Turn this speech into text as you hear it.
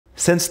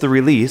Since the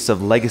release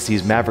of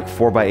Legacy's Maverick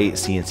 4x8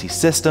 CNC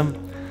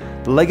system,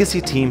 the Legacy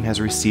team has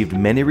received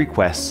many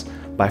requests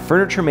by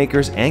furniture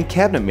makers and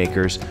cabinet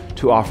makers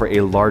to offer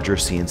a larger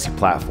CNC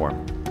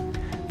platform.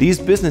 These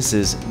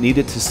businesses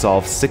needed to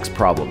solve 6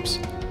 problems.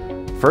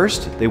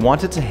 First, they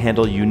wanted to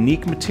handle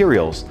unique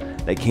materials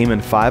that came in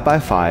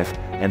 5x5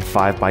 and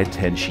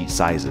 5x10 sheet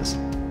sizes.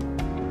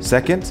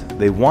 Second,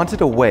 they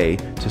wanted a way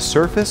to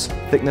surface,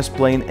 thickness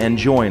plane, and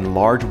join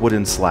large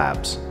wooden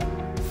slabs.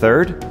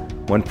 Third,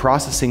 when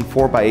processing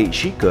 4x8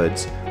 sheet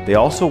goods, they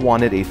also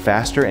wanted a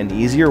faster and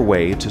easier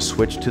way to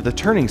switch to the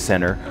turning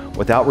center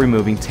without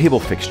removing table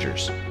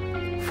fixtures.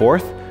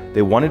 Fourth,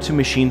 they wanted to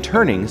machine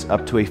turnings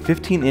up to a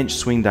 15-inch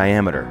swing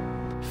diameter.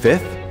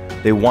 Fifth,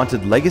 they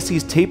wanted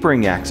Legacy's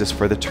tapering axis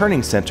for the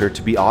turning center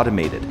to be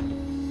automated.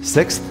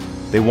 Sixth,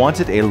 they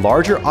wanted a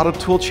larger auto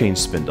tool change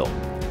spindle.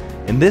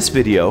 In this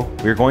video,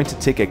 we are going to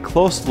take a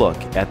close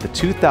look at the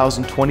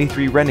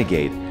 2023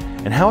 Renegade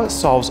and how it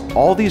solves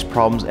all these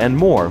problems and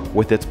more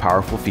with its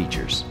powerful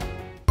features.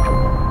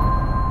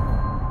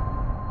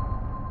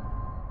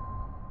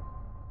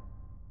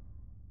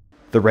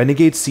 The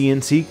Renegade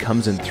CNC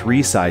comes in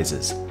 3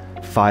 sizes: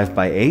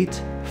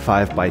 5x8,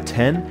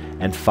 5x10,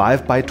 and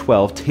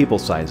 5x12 table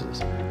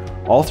sizes.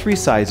 All 3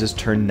 sizes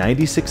turn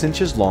 96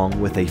 inches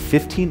long with a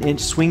 15-inch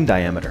swing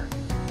diameter.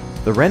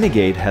 The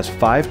Renegade has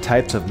 5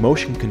 types of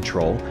motion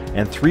control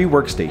and 3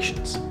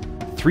 workstations.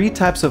 3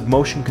 types of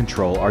motion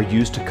control are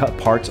used to cut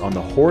parts on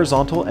the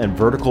horizontal and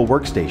vertical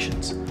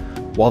workstations,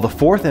 while the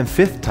 4th and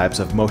 5th types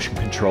of motion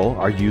control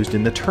are used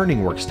in the turning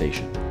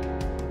workstation.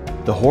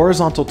 The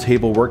horizontal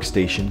table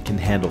workstation can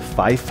handle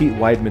 5 feet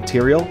wide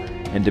material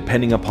and,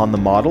 depending upon the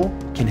model,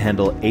 can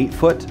handle 8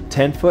 foot,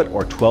 10 foot,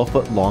 or 12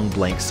 foot long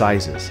blank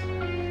sizes.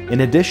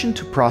 In addition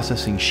to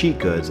processing sheet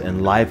goods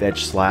and live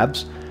edge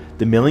slabs,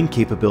 the milling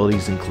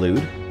capabilities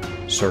include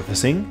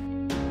surfacing,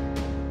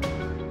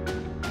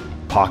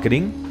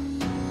 pocketing,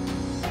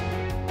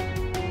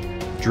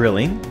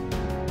 drilling,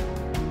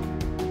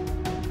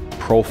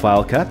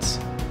 profile cuts,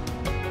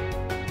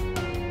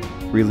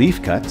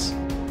 relief cuts,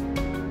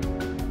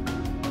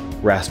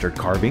 rastered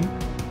carving,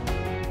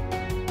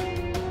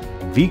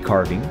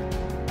 V-carving,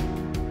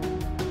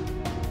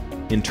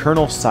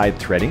 internal side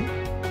threading,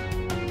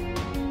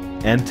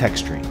 and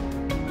texturing.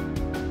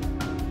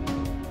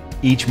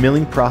 Each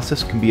milling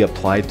process can be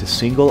applied to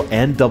single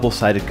and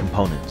double-sided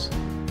components.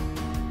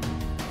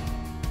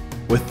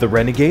 With the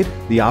Renegade,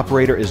 the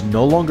operator is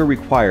no longer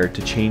required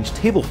to change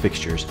table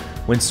fixtures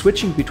when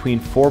switching between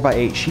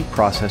 4x8 sheet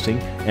processing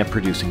and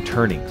producing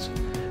turnings.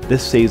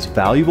 This saves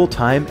valuable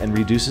time and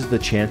reduces the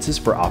chances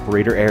for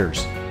operator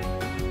errors.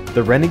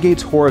 The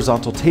Renegade's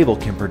horizontal table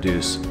can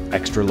produce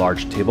extra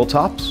large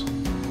tabletops,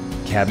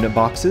 cabinet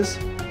boxes,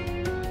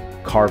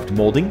 carved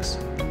moldings,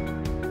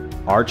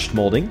 arched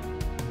molding,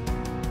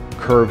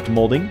 curved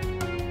molding,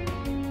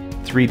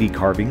 3D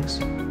carvings,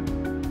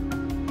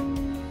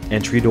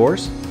 entry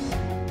doors,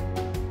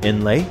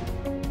 inlay,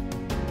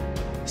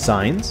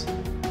 signs,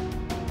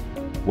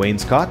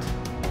 wainscot,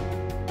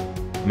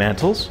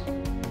 mantles,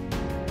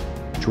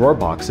 drawer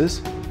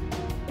boxes,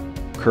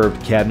 curved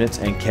cabinets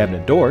and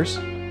cabinet doors,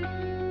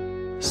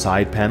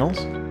 side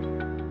panels,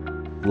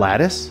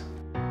 lattice,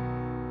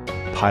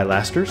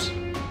 pilasters,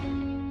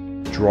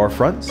 drawer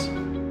fronts,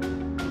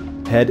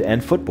 head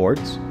and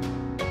footboards,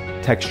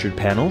 textured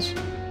panels,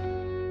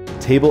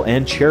 table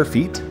and chair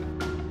feet,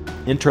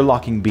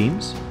 interlocking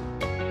beams,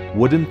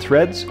 wooden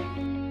threads,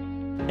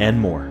 and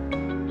more.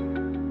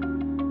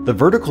 The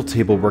vertical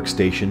table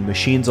workstation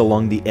machines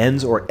along the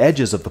ends or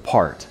edges of the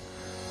part.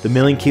 The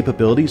milling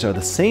capabilities are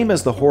the same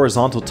as the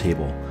horizontal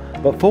table,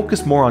 but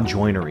focus more on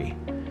joinery.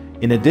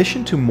 In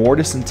addition to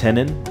mortise and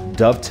tenon,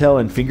 dovetail,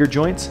 and finger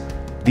joints,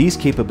 these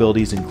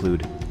capabilities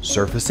include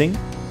surfacing,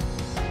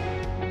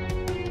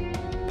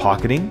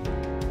 pocketing,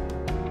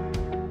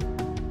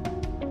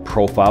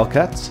 profile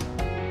cuts.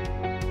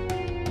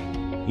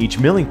 Each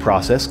milling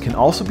process can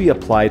also be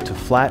applied to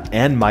flat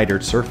and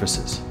mitered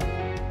surfaces.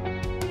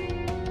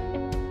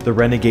 The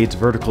Renegade's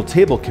vertical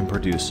table can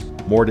produce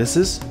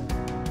mortises,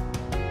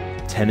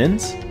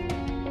 tenons,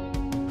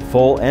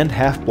 full and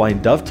half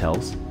blind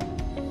dovetails,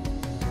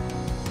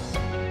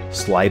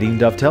 sliding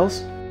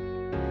dovetails,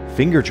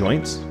 finger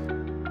joints,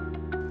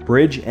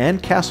 bridge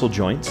and castle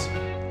joints,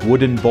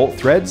 wooden bolt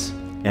threads,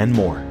 and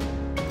more.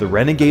 The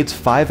Renegade's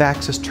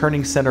 5-axis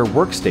turning center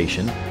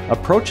workstation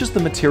approaches the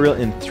material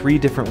in 3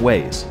 different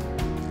ways: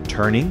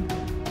 turning,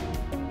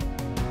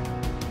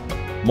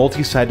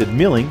 multi-sided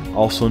milling,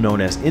 also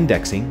known as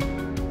indexing,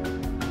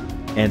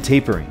 and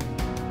tapering.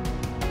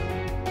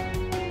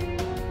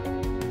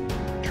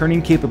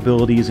 Turning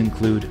capabilities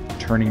include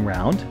turning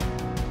round,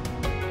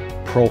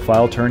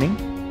 profile turning,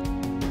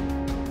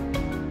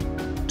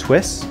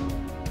 twists,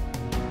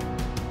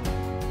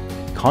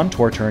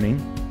 contour turning,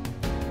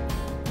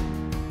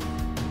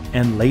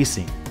 and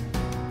lacing.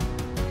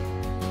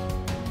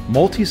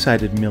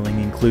 Multi-sided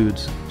milling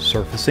includes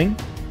surfacing,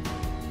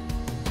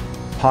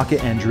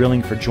 pocket and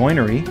drilling for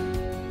joinery,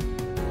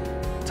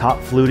 top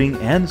fluting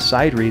and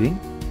side reading,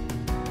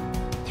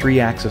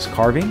 3-axis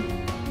carving,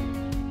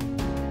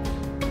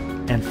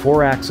 and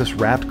 4-axis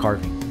wrapped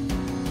carving.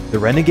 The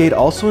Renegade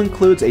also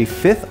includes a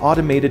 5th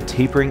automated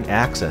tapering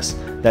axis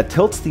that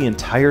tilts the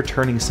entire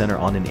turning center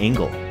on an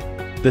angle.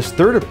 This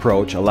third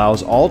approach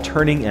allows all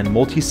turning and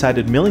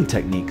multi-sided milling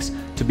techniques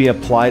to be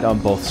applied on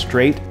both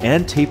straight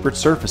and tapered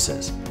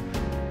surfaces.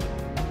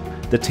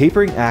 The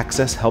tapering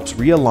axis helps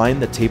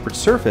realign the tapered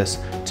surface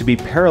to be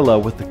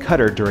parallel with the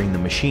cutter during the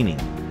machining.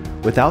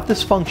 Without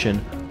this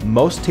function,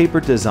 most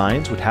tapered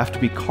designs would have to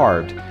be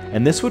carved,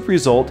 and this would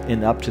result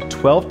in up to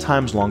 12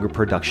 times longer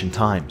production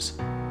times.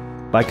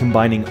 By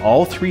combining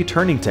all 3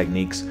 turning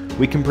techniques,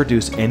 we can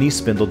produce any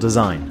spindle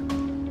design.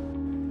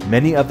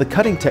 Many of the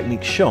cutting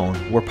techniques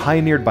shown were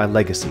pioneered by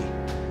Legacy.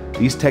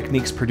 These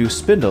techniques produce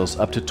spindles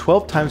up to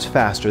 12 times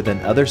faster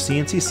than other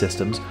CNC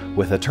systems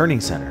with a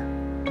turning center.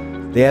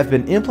 They have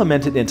been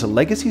implemented into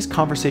Legacy's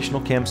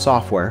Conversational CAM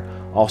software,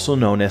 also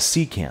known as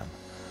CCAM.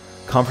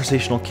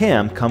 Conversational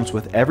CAM comes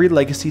with every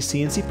Legacy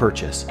CNC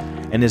purchase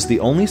and is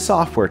the only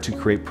software to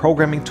create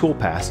programming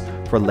toolpaths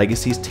for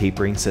Legacy's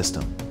tapering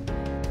system.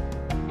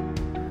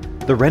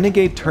 The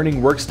Renegade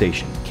Turning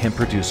Workstation can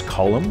produce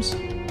columns,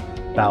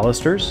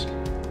 balusters,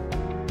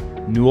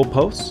 newel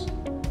posts,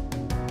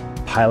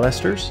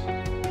 pilasters,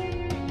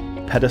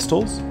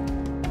 pedestals,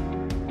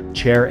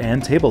 chair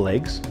and table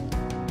legs,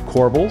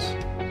 corbels,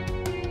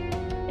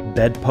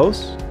 bed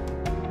posts,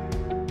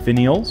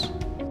 finials,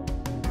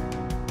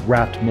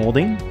 wrapped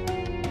molding,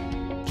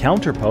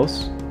 counter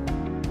posts,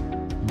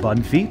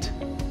 bun feet,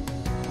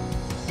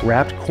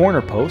 wrapped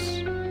corner posts,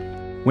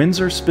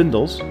 Windsor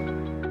spindles,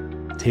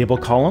 table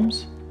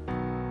columns,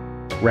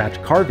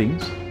 wrapped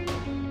carvings,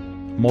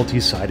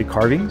 multi-sided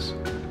carvings,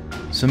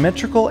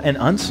 symmetrical and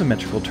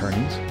unsymmetrical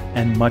turnings,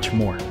 and much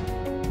more.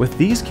 With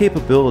these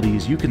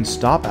capabilities, you can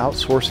stop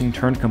outsourcing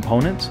turned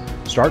components,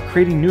 start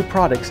creating new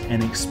products,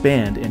 and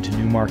expand into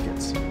new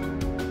markets.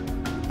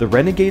 The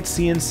Renegade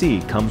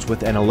CNC comes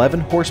with an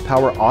 11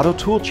 horsepower auto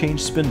tool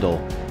change spindle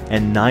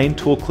and 9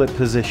 tool clip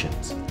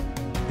positions.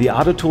 The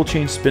auto tool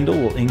change spindle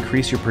will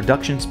increase your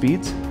production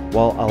speeds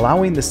while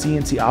allowing the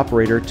CNC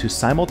operator to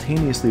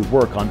simultaneously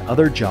work on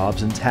other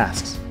jobs and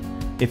tasks.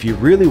 If you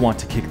really want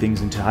to kick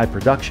things into high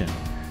production,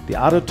 the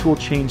auto tool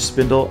change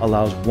spindle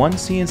allows one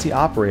CNC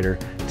operator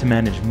to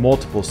manage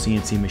multiple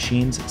CNC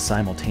machines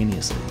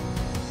simultaneously.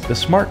 The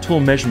Smart Tool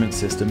Measurement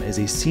System is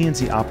a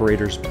CNC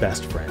operator's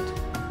best friend.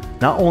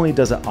 Not only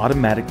does it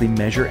automatically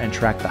measure and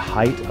track the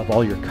height of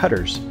all your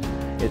cutters,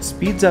 it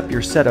speeds up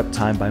your setup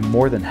time by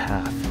more than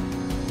half.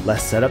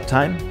 Less setup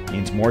time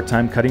means more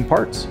time cutting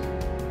parts.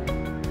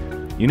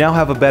 You now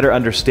have a better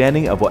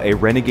understanding of what a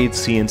Renegade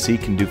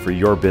CNC can do for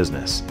your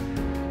business.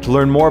 To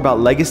learn more about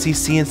Legacy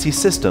CNC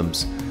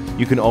systems,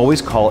 you can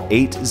always call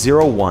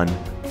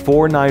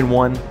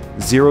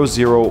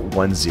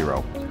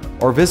 801-491-0010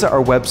 or visit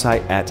our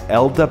website at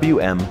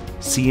lwmcnc.com.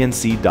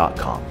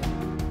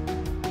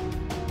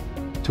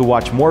 To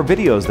watch more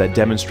videos that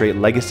demonstrate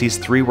Legacy's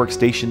 3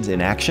 workstations in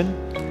action,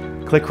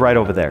 click right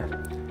over there.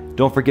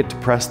 Don't forget to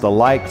press the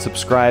like,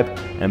 subscribe,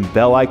 and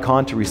bell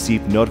icon to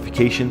receive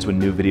notifications when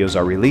new videos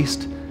are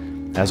released.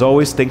 As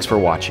always, thanks for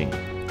watching.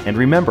 And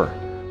remember,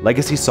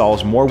 Legacy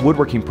solves more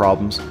woodworking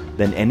problems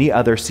than any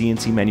other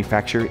CNC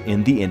manufacturer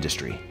in the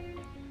industry.